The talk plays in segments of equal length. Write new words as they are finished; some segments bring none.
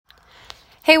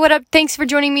Hey, what up? Thanks for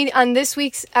joining me on this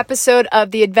week's episode of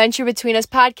the Adventure Between Us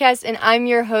podcast, and I'm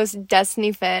your host,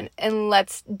 Destiny Finn, and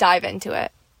let's dive into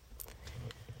it.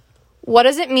 What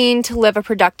does it mean to live a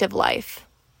productive life?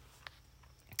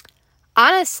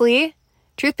 Honestly,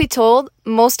 truth be told,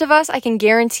 most of us, I can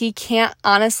guarantee, can't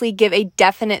honestly give a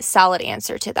definite, solid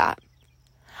answer to that.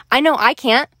 I know I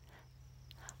can't,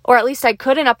 or at least I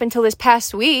couldn't up until this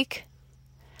past week.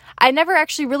 I never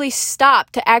actually really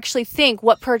stopped to actually think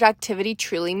what productivity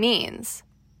truly means.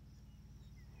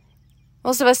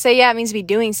 Most of us say, yeah, it means to be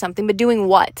doing something, but doing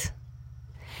what?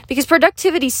 Because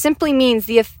productivity simply means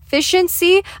the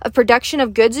efficiency of production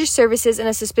of goods or services in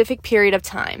a specific period of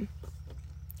time.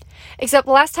 Except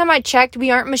last time I checked, we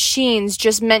aren't machines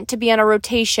just meant to be on a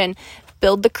rotation.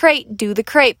 Build the crate, do the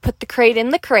crate, put the crate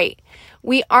in the crate.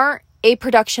 We aren't a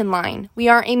production line. We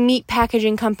aren't a meat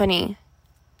packaging company.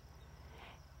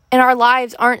 And our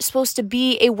lives aren't supposed to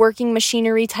be a working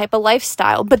machinery type of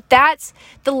lifestyle. But that's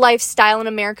the lifestyle in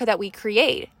America that we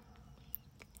create.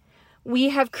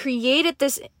 We have created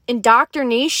this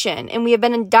indoctrination, and we have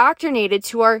been indoctrinated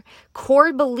to our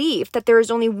core belief that there is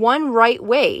only one right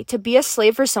way to be a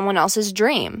slave for someone else's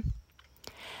dream.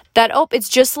 That, it's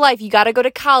just life. You got to go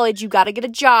to college. You got to get a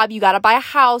job. You got to buy a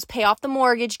house, pay off the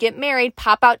mortgage, get married,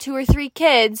 pop out 2 or 3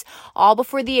 kids, all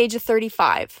before the age of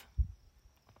 35.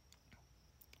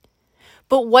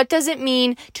 But what does it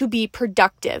mean to be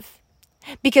productive?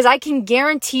 Because I can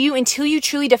guarantee you, until you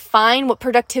truly define what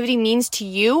productivity means to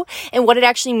you and what it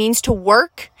actually means to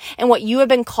work and what you have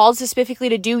been called specifically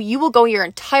to do, you will go your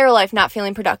entire life not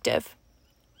feeling productive.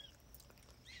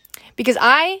 Because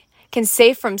I can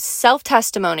say from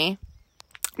self-testimony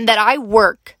that I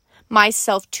work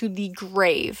myself to the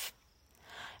grave.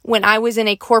 When I was in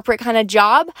a corporate kind of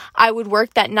job, I would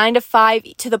work that 9 to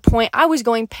 5 to the point I was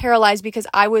going paralyzed because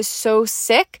I was so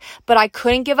sick, but I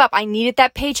couldn't give up. I needed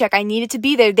that paycheck. I needed to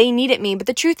be there. They needed me, but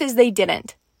the truth is they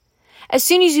didn't. As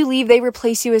soon as you leave, they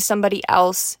replace you with somebody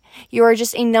else. You are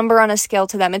just a number on a scale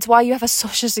to them. It's why you have a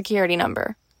social security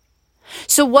number.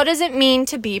 So what does it mean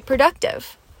to be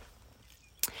productive?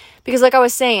 Because like I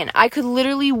was saying, I could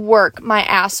literally work my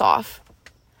ass off.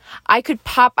 I could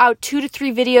pop out 2 to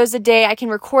 3 videos a day. I can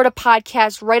record a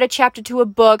podcast, write a chapter to a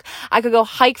book. I could go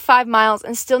hike 5 miles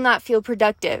and still not feel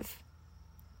productive.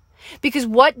 Because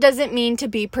what does it mean to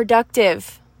be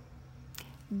productive?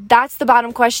 That's the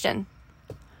bottom question.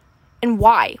 And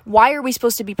why? Why are we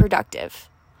supposed to be productive?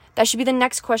 That should be the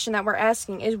next question that we're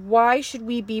asking, is why should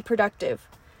we be productive?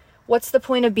 What's the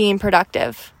point of being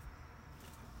productive?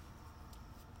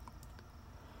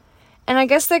 And I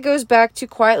guess that goes back to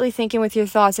quietly thinking with your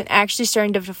thoughts and actually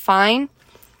starting to define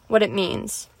what it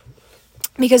means.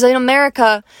 Because in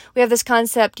America, we have this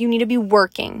concept, you need to be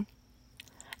working.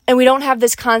 And we don't have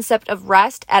this concept of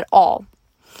rest at all.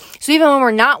 So even when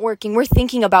we're not working, we're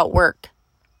thinking about work.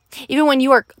 Even when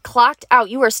you are clocked out,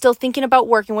 you are still thinking about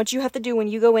work and what you have to do when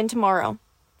you go in tomorrow.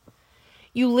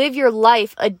 You live your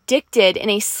life addicted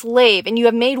and a slave, and you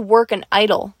have made work an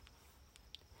idol.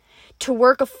 To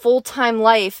work a full-time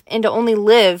life and to only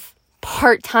live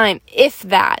part-time, if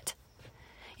that.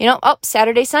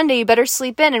 Saturday, Sunday, you better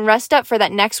sleep in and rest up for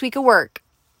that next week of work.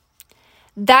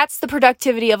 That's the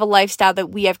productivity of a lifestyle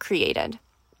that we have created.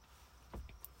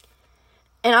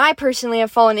 And I personally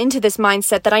have fallen into this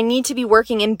mindset that I need to be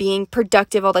working and being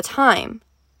productive all the time.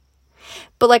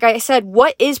 But like I said,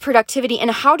 what is productivity and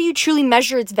how do you truly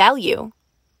measure its value?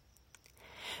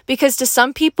 Because to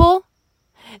some people,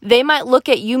 they might look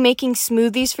at you making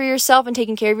smoothies for yourself and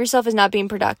taking care of yourself as not being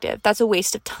productive. That's a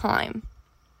waste of time.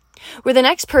 Where the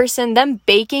next person, them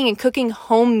baking and cooking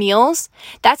home meals,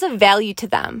 that's a value to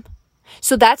them.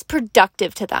 So that's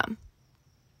productive to them.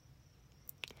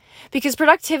 Because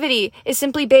productivity is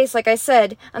simply based, like I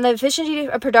said, on the efficiency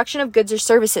of production of goods or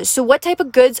services. So what type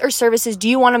of goods or services do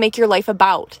you want to make your life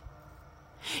about?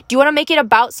 Do you want to make it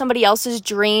about somebody else's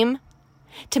dream?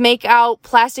 To make out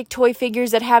plastic toy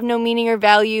figures that have no meaning or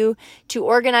value, to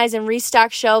organize and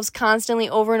restock shelves constantly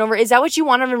over and over. Is that what you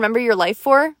want to remember your life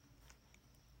for?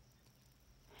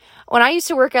 When I used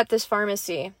to work at this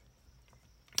pharmacy,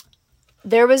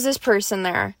 there was this person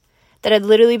there that had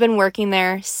literally been working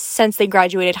there since they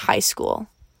graduated high school.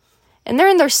 And they're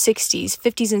in their 60s,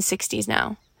 50s and 60s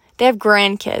now. They have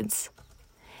grandkids.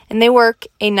 And they work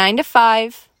a 9 to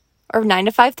 5, or 9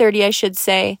 to 5:30, I should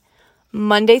say,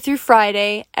 Monday through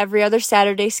Friday, every other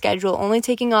Saturday schedule, only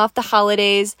taking off the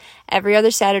holidays, every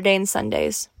other Saturday and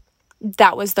Sundays.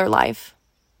 That was their life.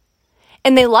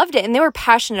 And they loved it and they were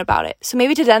passionate about it. So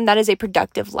maybe to them that is a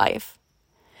productive life.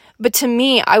 But to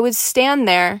me, I would stand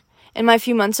there in my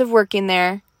few months of working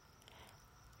there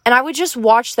and I would just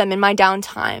watch them in my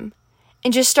downtime.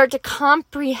 and just start to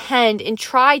comprehend and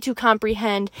try to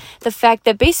comprehend the fact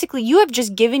that basically you have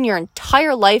just given your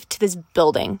entire life to this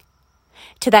building,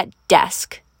 to that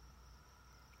desk,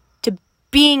 to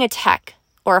being a tech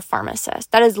or a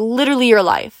pharmacist. That is literally your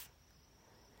life.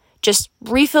 Just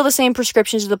refill the same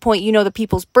prescriptions to the point you know the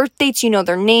people's birth dates, you know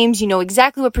their names, you know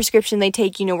exactly what prescription they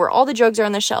take, you know where all the drugs are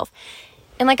on the shelf.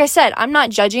 And like I said, I'm not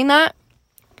judging that,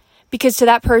 because to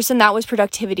that person, that was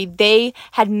productivity. They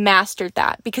had mastered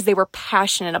that because they were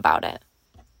passionate about it.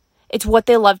 It's what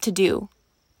they love to do.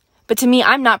 But to me,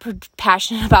 I'm not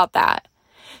passionate about that.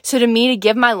 So to me, to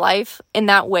give my life in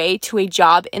that way to a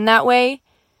job in that way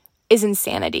is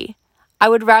insanity. I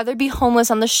would rather be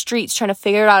homeless on the streets trying to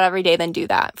figure it out every day than do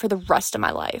that for the rest of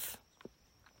my life.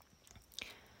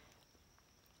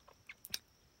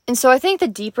 And so I think the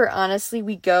deeper, honestly,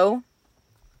 we go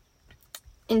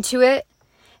into it,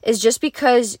 is just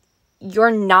because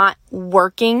you're not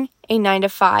working a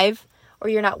 9-to-5 or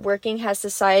you're not working as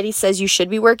society says you should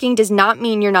be working does not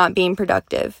mean you're not being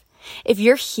productive. If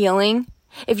you're healing,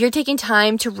 if you're taking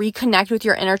time to reconnect with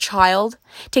your inner child,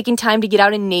 taking time to get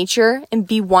out in nature and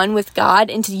be one with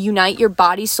God and to unite your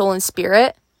body, soul, and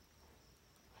spirit,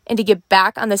 and to get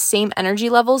back on the same energy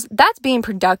levels, that's being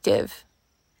productive.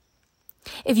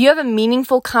 If you have a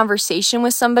meaningful conversation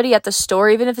with somebody at the store,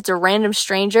 even if it's a random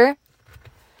stranger,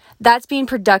 that's being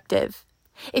productive.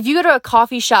 If you go to a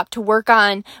coffee shop to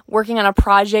working on a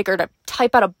project or to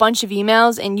type out a bunch of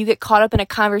emails and you get caught up in a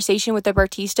conversation with the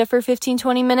barista for 15,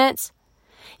 20 minutes,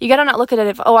 you got to not look at it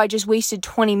as, I just wasted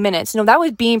 20 minutes. No, that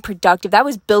was being productive. That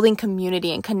was building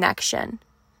community and connection.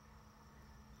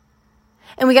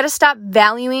 And we got to stop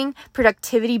valuing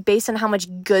productivity based on how much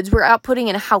goods we're outputting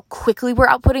and how quickly we're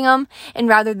outputting them, and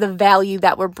rather the value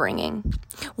that we're bringing.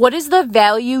 What is the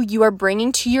value you are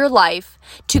bringing to your life,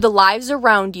 to the lives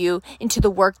around you, and to the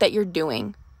work that you're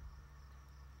doing?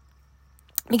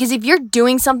 Because if you're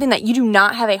doing something that you do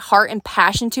not have a heart and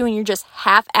passion to and you're just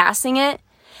half-assing it,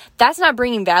 that's not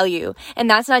bringing value, and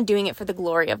that's not doing it for the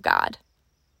glory of God.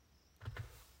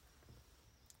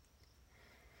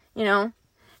 You know?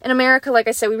 In America, like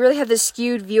I said, we really have this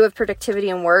skewed view of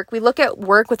productivity and work. We look at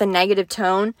work with a negative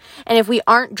tone, and if we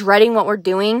aren't dreading what we're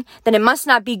doing, then it must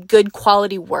not be good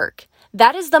quality work.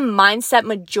 That is the mindset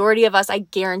majority of us, I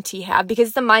guarantee, have, because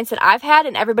it's the mindset I've had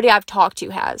and everybody I've talked to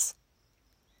has.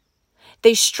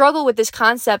 They struggle with this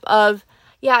concept of,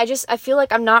 I feel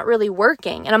like I'm not really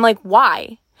working. And I'm like,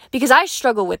 why? Because I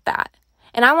struggle with that.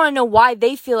 And I want to know why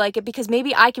they feel like it, because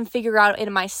maybe I can figure out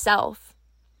it myself.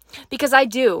 Because I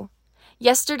do.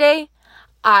 Yesterday,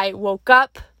 I woke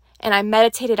up and I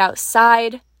meditated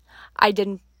outside. I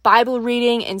did Bible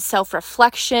reading and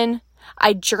self-reflection.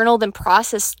 I journaled and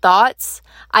processed thoughts.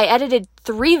 I edited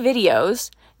 3 videos,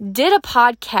 did a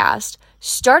podcast,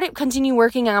 continue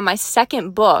working on my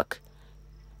second book,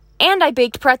 and I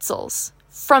baked pretzels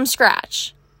from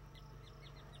scratch.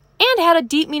 And had a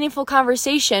deep, meaningful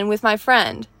conversation with my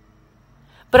friend.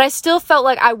 But I still felt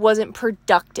like I wasn't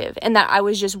productive and that I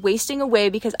was just wasting away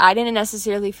because I didn't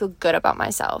necessarily feel good about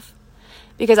myself.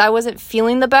 Because I wasn't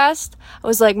feeling the best. I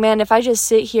was like, man, if I just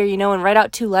sit here, and write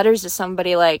out 2 letters to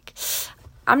somebody,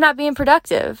 I'm not being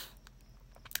productive.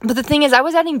 But the thing is, I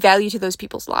was adding value to those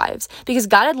people's lives because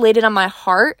God had laid it on my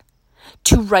heart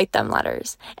to write them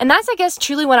letters. And that's, I guess,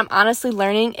 truly what I'm honestly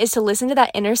learning, is to listen to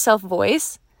that inner self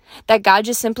voice that God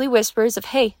just simply whispers of,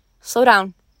 hey, slow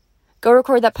down. Go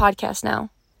record that podcast now.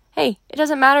 Hey, it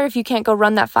doesn't matter if you can't go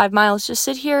run that 5 miles. Just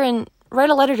sit here and write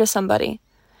a letter to somebody.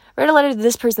 Write a letter to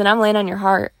this person that I'm laying on your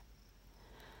heart.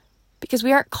 Because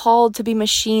we aren't called to be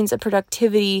machines of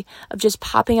productivity, of just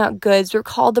popping out goods. We're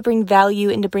called to bring value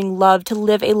and to bring love, to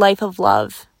live a life of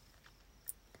love.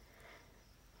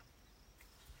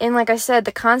 And like I said,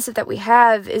 the concept that we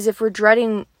have is if we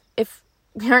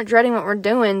aren't dreading what we're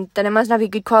doing, then it must not be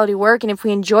good quality work. And if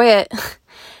we enjoy it,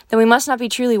 then we must not be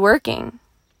truly working.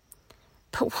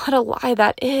 But what a lie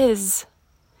that is.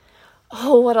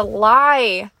 Oh, what a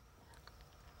lie.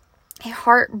 A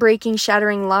heartbreaking,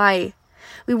 shattering lie.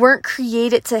 We weren't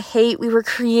created to hate. We were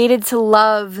created to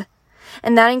love.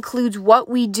 And that includes what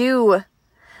we do.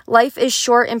 Life is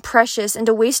short and precious, and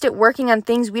to waste it working on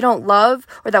things we don't love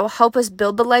or that will help us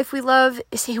build the life we love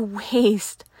is a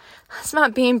waste. That's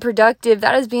not being productive.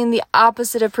 That is being the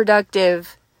opposite of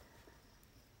productive.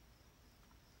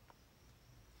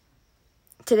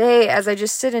 Today, as I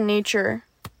just sit in nature,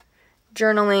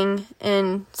 journaling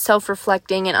and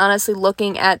self-reflecting and honestly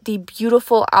looking at the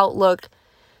beautiful outlook,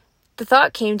 the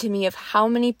thought came to me of how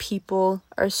many people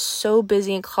are so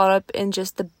busy and caught up in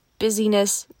just the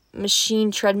busyness,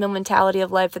 machine, treadmill mentality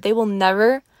of life that they will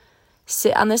never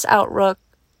sit on this outlook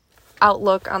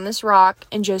on this rock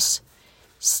and just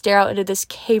stare out into this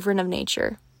cavern of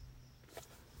nature.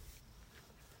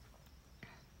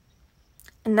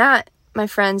 And that, my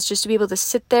friends, just to be able to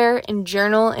sit there and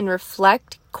journal and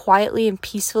reflect quietly and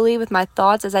peacefully with my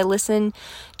thoughts as I listen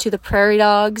to the prairie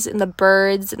dogs and the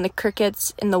birds and the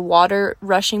crickets and the water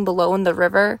rushing below in the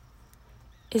river,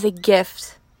 is a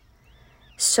gift.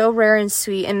 So rare and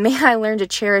sweet, and may I learn to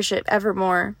cherish it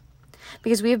evermore.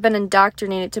 Because we have been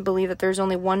indoctrinated to believe that there's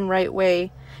only one right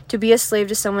way, to be a slave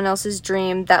to someone else's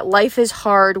dream, that life is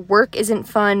hard, work isn't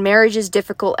fun, marriage is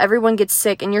difficult, everyone gets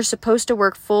sick, and you're supposed to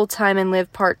work full-time and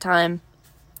live part-time.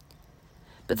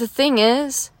 But the thing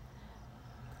is,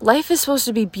 life is supposed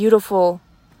to be beautiful,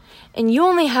 and you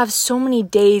only have so many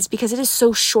days because it is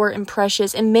so short and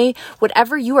precious, and may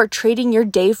whatever you are trading your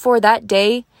day for that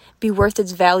day be worth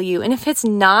its value. And if it's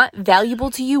not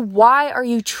valuable to you, why are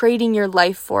you trading your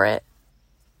life for it?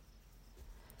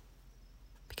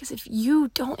 Because if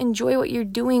you don't enjoy what you're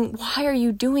doing, why are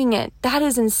you doing it? That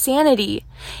is insanity.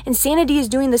 Insanity is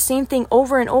doing the same thing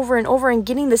over and over and over and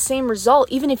getting the same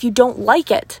result, even if you don't like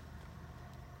it.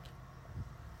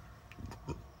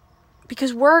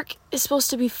 Because work is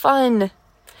supposed to be fun.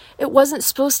 It wasn't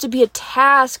supposed to be a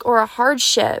task or a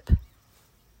hardship. It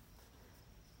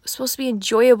was supposed to be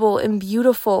enjoyable and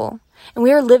beautiful. And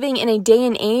we are living in a day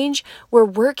and age where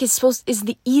work is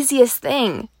the easiest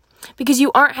thing. Because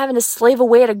you aren't having to slave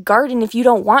away at a garden if you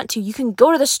don't want to. You can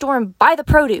go to the store and buy the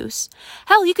produce.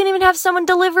 Hell, you can even have someone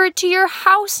deliver it to your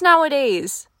house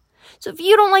nowadays. So if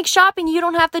you don't like shopping, you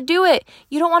don't have to do it.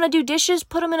 You don't want to do dishes,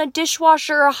 put them in a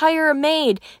dishwasher or hire a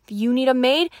maid. If you need a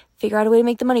maid, figure out a way to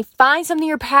make the money. Find something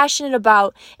you're passionate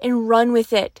about and run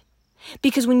with it.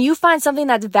 Because when you find something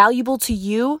that's valuable to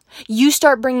you, you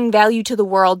start bringing value to the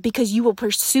world because you will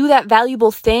pursue that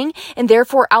valuable thing and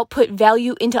therefore output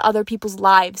value into other people's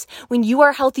lives. When you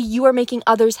are healthy, you are making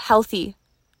others healthy.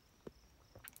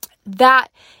 That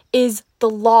is the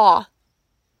law.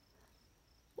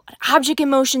 Object in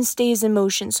motion stays in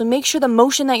motion. So make sure the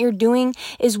motion that you're doing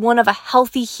is one of a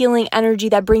healthy, healing energy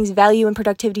that brings value and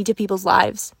productivity to people's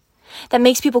lives. That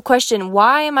makes people question,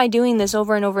 why am I doing this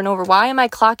over and over and over? Why am I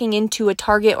clocking into a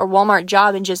Target or Walmart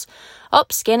job and just,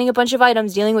 scanning a bunch of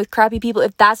items, dealing with crappy people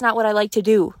if that's not what I like to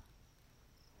do?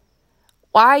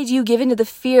 Why do you give into the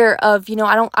fear of,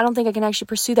 I don't think I can actually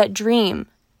pursue that dream,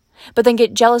 but then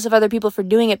get jealous of other people for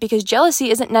doing it? Because jealousy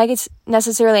isn't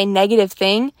necessarily a negative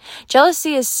thing.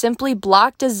 Jealousy is simply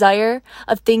blocked desire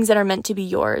of things that are meant to be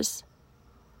yours.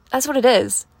 That's what it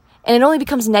is. And it only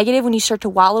becomes negative when you start to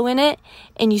wallow in it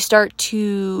and you start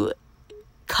to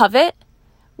covet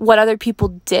what other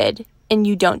people did and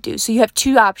you don't do. So you have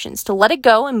two options: to let it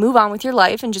go and move on with your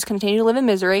life and just continue to live in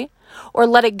misery, or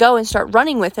let it go and start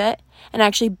running with it and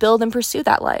actually build and pursue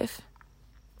that life.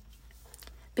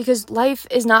 Because life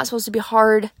is not supposed to be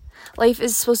hard. Life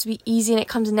is supposed to be easy, and it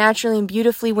comes naturally and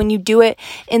beautifully when you do it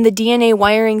in the DNA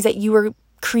wirings that you were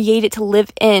created to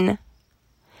live in.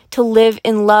 To live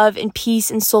in love and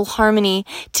peace and soul harmony,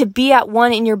 to be at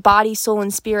one in your body, soul,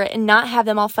 and spirit, and not have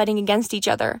them all fighting against each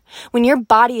other. When your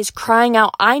body is crying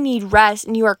out, I need rest,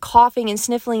 and you are coughing and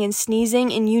sniffling and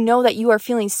sneezing, and you know that you are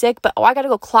feeling sick, but I gotta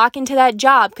go clock into that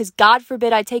job because God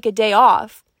forbid I take a day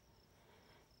off.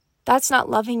 That's not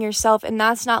loving yourself, and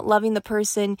that's not loving the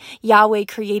person Yahweh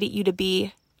created you to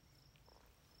be.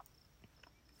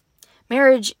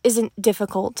 Marriage isn't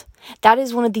difficult. That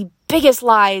is one of the biggest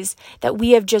lies that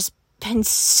we have just been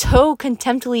so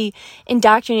contemptibly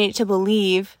indoctrinated to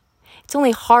believe. It's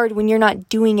only hard when you're not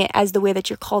doing it as the way that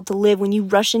you're called to live, when you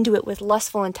rush into it with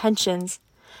lustful intentions.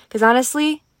 Because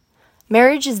honestly,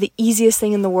 marriage is the easiest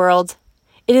thing in the world.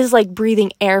 It is like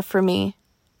breathing air for me.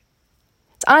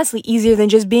 It's honestly easier than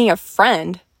just being a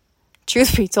friend,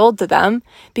 truth be told to them,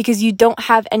 because you don't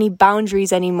have any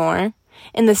boundaries anymore.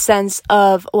 In the sense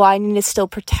of, I need to still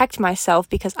protect myself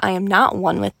because I am not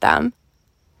one with them.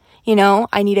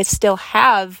 I need to still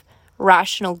have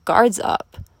rational guards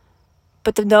up.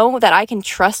 But to know that I can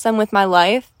trust them with my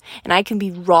life and I can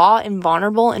be raw and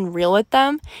vulnerable and real with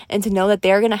them, and to know that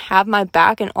they're going to have my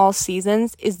back in all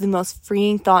seasons, is the most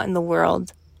freeing thought in the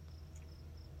world.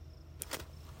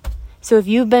 So if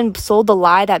you've been sold the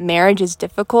lie that marriage is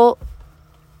difficult,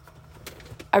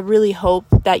 I really hope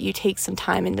that you take some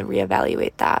time and to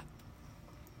reevaluate that.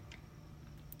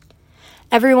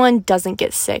 Everyone doesn't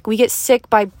get sick. We get sick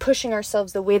by pushing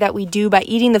ourselves the way that we do, by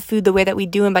eating the food the way that we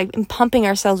do, and by pumping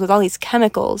ourselves with all these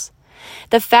chemicals.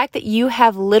 The fact that you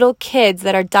have little kids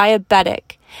that are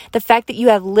diabetic, the fact that you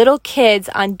have little kids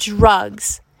on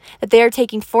drugs, that they are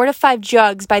taking 4 to 5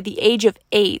 drugs by the age of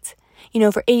 8,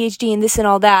 for ADHD and this and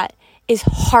all that, is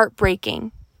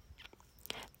heartbreaking.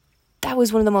 that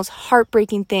was one of the most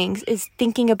heartbreaking things, is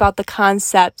thinking about the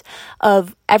concept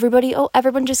of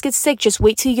everyone just gets sick. Just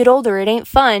wait till you get older. It ain't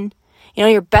fun.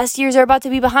 Your best years are about to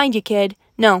be behind you, kid.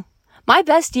 No, my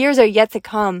best years are yet to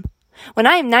come. When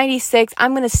I am 96,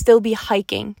 I'm going to still be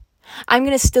hiking. I'm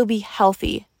going to still be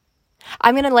healthy.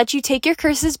 I'm going to let you take your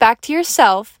curses back to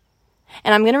yourself,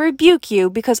 and I'm going to rebuke you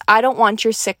because I don't want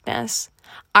your sickness.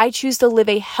 I choose to live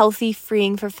a healthy,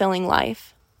 freeing, fulfilling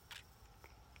life.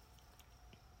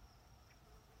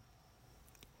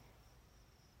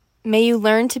 May you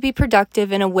learn to be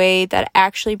productive in a way that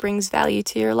actually brings value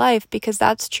to your life, because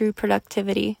that's true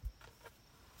productivity.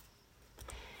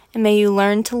 And may you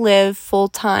learn to live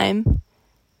full-time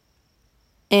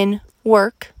in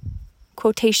work,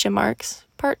 quotation marks,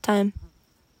 part-time.